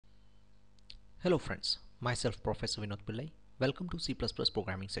Hello friends, myself Professor Vinod Pillai. Welcome to C++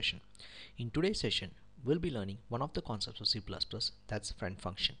 programming session. In today's session, we'll be learning one of the concepts of C++, that's friend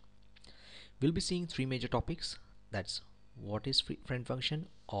function. We'll be seeing three major topics. That's what is friend function,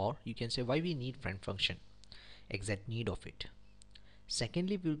 or you can say why we need friend function, exact need of it.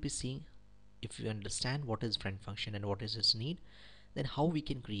 Secondly, we'll be seeing if you understand what is friend function and what is its need, then how we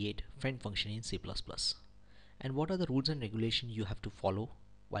can create friend function in C++, and what are the rules and regulations you have to follow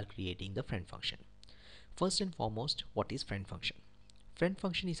while creating the friend function. First and foremost, what is friend function? Friend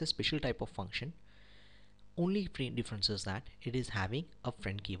function is a special type of function. Only difference is that it is having a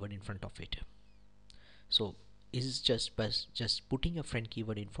friend keyword in front of it. So is just putting a friend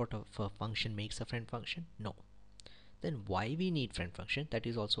keyword in front of a function makes a friend function? No. Then why we need friend function? That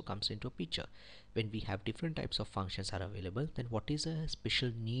is also comes into a picture. When we have different types of functions are available, then what is a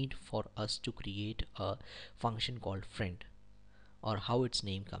special need for us to create a function called friend, or how its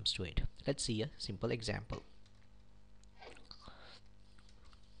name comes to it? Let's see a simple example.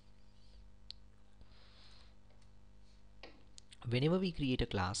 Whenever we create a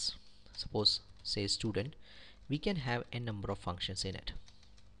class, suppose say student, we can have a number of functions in it.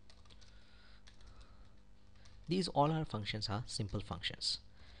 These all our functions are simple functions,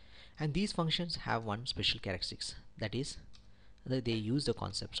 and these functions have one special characteristics, that is that they use the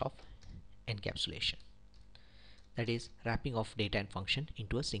concepts of encapsulation, that is wrapping of data and function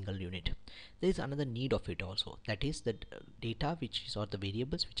into a single unit. There is another need of it also, that is the data which is, or the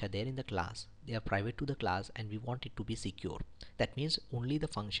variables which are there in the class, they are private to the class and we want it to be secure. That means only the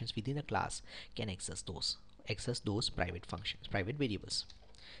functions within the class can access those private functions, private variables.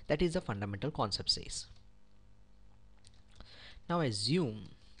 That is the fundamental concept says. Now assume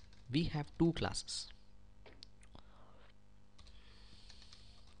we have two classes.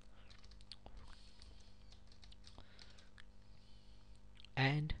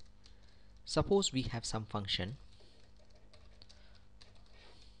 And suppose we have some function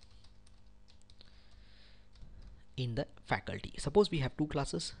in the faculty. Suppose we have two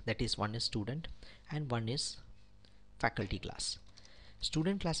classes, that is one is student and one is faculty class.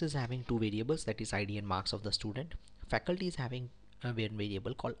 Student class is having two variables, that is ID and marks of the student. Faculty is having a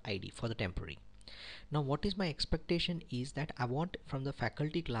variable called ID for the temporary. Now what is my expectation is that I want from the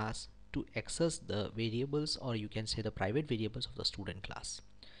faculty class to access the variables, or you can say the private variables of the student class.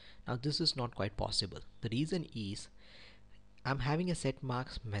 Now this is not quite possible. The reason is I'm having a set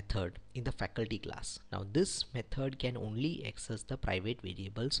marks method in the faculty class. Now this method can only access the private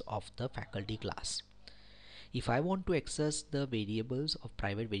variables of the faculty class. If I want to access the variables of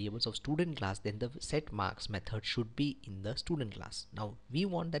private variables of student class, then the set marks method should be in the student class. Now we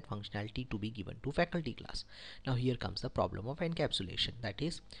want that functionality to be given to faculty class. Now here comes the problem of encapsulation, that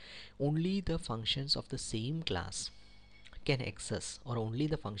is only the functions of the same class can access, or only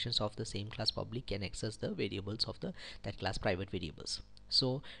the functions of the same class public can access the variables of that class private variables.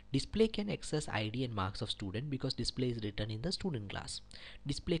 So display can access ID and marks of student because display is written in the student class.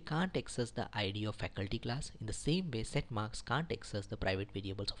 Display can't access the ID of faculty class. In the same way, set marks can't access the private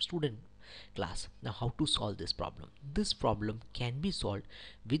variables of student class. Now how to solve this problem? This problem can be solved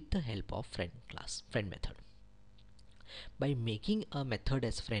with the help of friend method. By making a method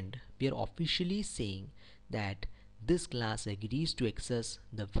as friend, we are officially saying that this class agrees to access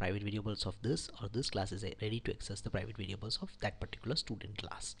the private variables of this, or this class is ready to access the private variables of that particular student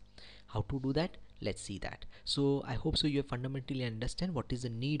class. How to do that? Let's see that. So I hope so you have fundamentally understand what is the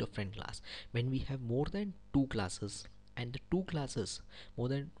need of friend class. When we have more than two classes, and the two classes, more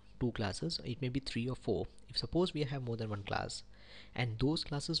than two classes, it may be three or four. If suppose we have more than one class and those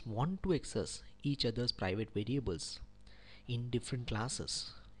classes want to access each other's private variables in different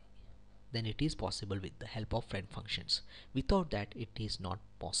classes, then it is possible with the help of friend functions. Without that it is not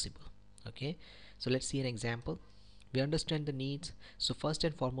possible. Okay, so let's see an example. We understand the needs. So first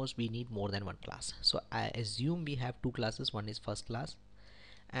and foremost, we need more than one class. So I assume we have two classes, one is first class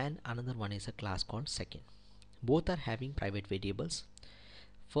and another one is a class called second. Both are having private variables.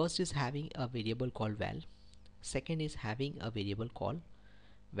 First is having a variable called val, second is having a variable called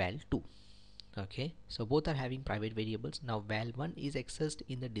val2. Okay, so both are having private variables. Now val1 is accessed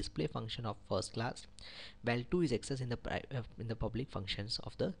in the display function of first class, val2 is accessed in the public functions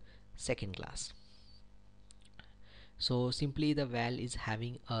of the second class. So simply the val is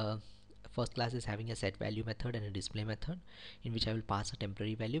having a first class is having a set value method and a display method in which I will pass a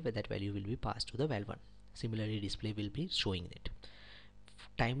temporary value, where that value will be passed to the val1. Similarly display will be showing it.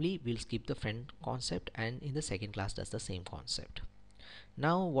 Timely, we'll skip the friend concept, and in the second class does the same concept.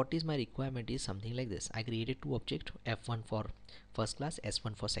 Now what is my requirement is something like this. I created two objects, f1 for first class,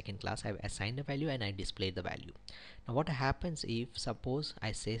 s1 for second class. I've assigned a value and I display the value. Now what happens if suppose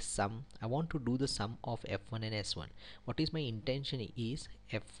I say sum, I want to do the sum of f1 and s1. What is my intention is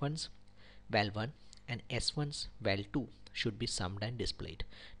f1's val1 and s1's val2 should be summed and displayed.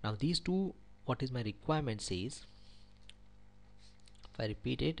 Now these two, what is my requirement says, if I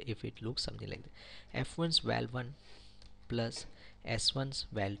repeat it, if it looks something like that, f1's val1 plus s1's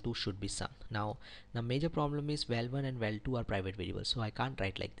val2 should be sum. Now the major problem is val1 and val2 are private variables, so I can't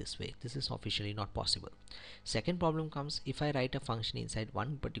write like this way. This is officially not possible. Second problem comes if I write a function inside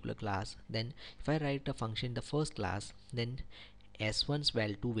one particular class, then if I write a function in the first class, then s1's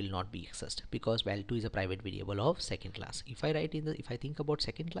val2 will not be accessed because val2 is a private variable of second class. If I write in the, if I think about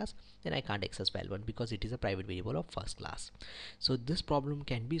second class, then I can't access val1 because it is a private variable of first class. So this problem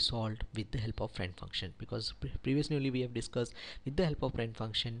can be solved with the help of friend function, because previously only we have discussed with the help of friend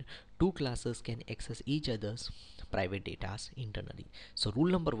function two classes can access each other's private data internally. So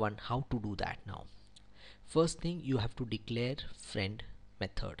rule number one, how to do that now. First thing, you have to declare friend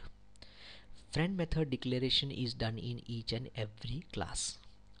method. Friend method declaration is done in each and every class,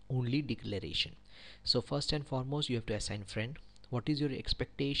 only declaration. So first and foremost, you have to assign friend. What is your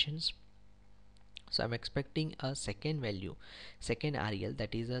expectations? So I'm expecting a second value, second RL,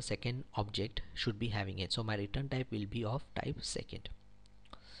 that is a second object should be having it. So my return type will be of type second.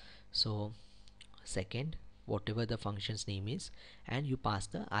 So second, whatever the function's name is, and you pass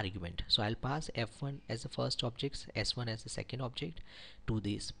the argument. So I'll pass f1 as the first object, s1 as the second object to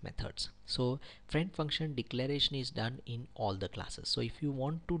these methods. So friend function declaration is done in all the classes. So if you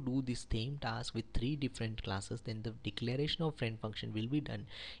want to do this same task with three different classes, then the declaration of friend function will be done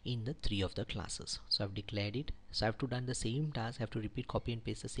in the three of the classes. So I've declared it, so I have to done the same task, I have to repeat, copy and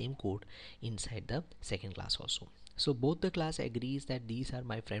paste the same code inside the second class also. So both the class agrees that these are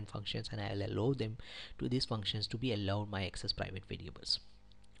my friend functions and I'll allow them to these functions to be allowed my access private variables.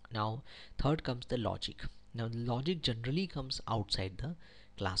 Now third comes the logic. Now the logic generally comes outside the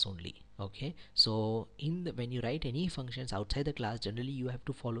class only. Okay, so in the, when you write any functions outside the class, generally you have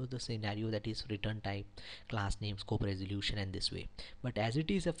to follow the scenario, that is return type, class name, scope resolution, and this way. But as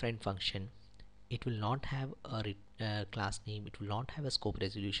it is a friend function, it will not have a class name, it will not have a scope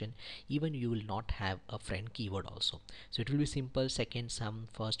resolution, even you will not have a friend keyword also. So it will be simple second, sum,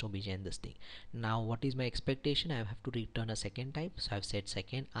 first, obj, and this thing. Now what is my expectation? I have to return a second type, so I've said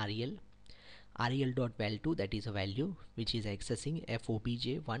second rel dot val2, that is a value which is accessing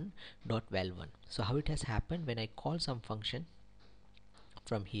fobj1 dot val1. So how it has happened, when I call some function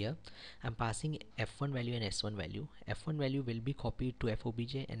from here, I'm passing f1 value and s1 value. F1 value will be copied to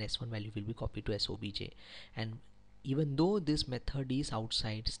fobj and s1 value will be copied to sobj, and even though this method is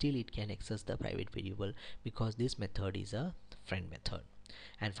outside, still it can access the private variable because this method is a friend method.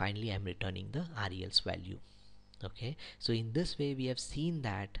 And finally I'm returning the rel's value. Okay, so in this way we have seen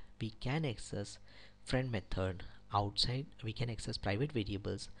that we can access friend method outside, we can access private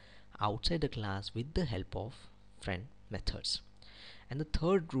variables outside the class with the help of friend methods. And the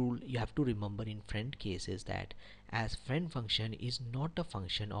third rule you have to remember in friend case is that as friend function is not a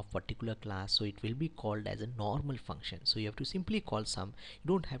function of particular class, so it will be called as a normal function. So you have to simply call sum. You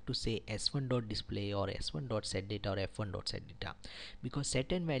don't have to say s1 dot display or s1 dot set data or f1 dot set data, because set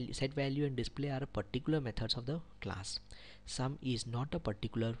value and display are particular methods of the class. Sum is not a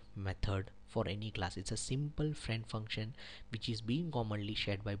particular method for any class, it's a simple friend function which is being commonly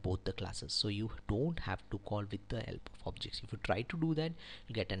shared by both the classes. So you don't have to call with the help of objects. If you try to do that,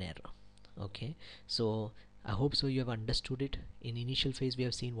 you get an error. Okay, so I hope so you have understood it. In initial phase we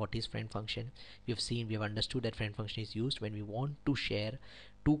have seen what is friend function. We have understood that friend function is used when we want to share,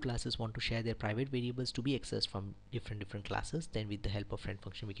 two classes want to share their private variables to be accessed from different classes. Then with the help of friend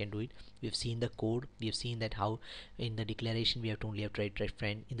function we can do it. We have seen the code, we have seen that how in the declaration we have to only have to write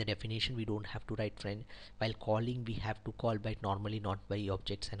friend, in the definition we don't have to write friend, while calling we have to call by normally, not by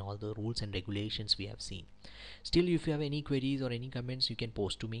objects, and all the rules and regulations we have seen. Still, if you have any queries or any comments, you can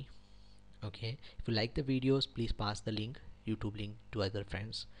post to me. Okay, if you like the videos, please pass the link, YouTube link, to other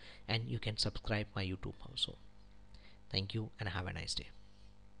friends, and you can subscribe my YouTube also. Thank you and have a nice day.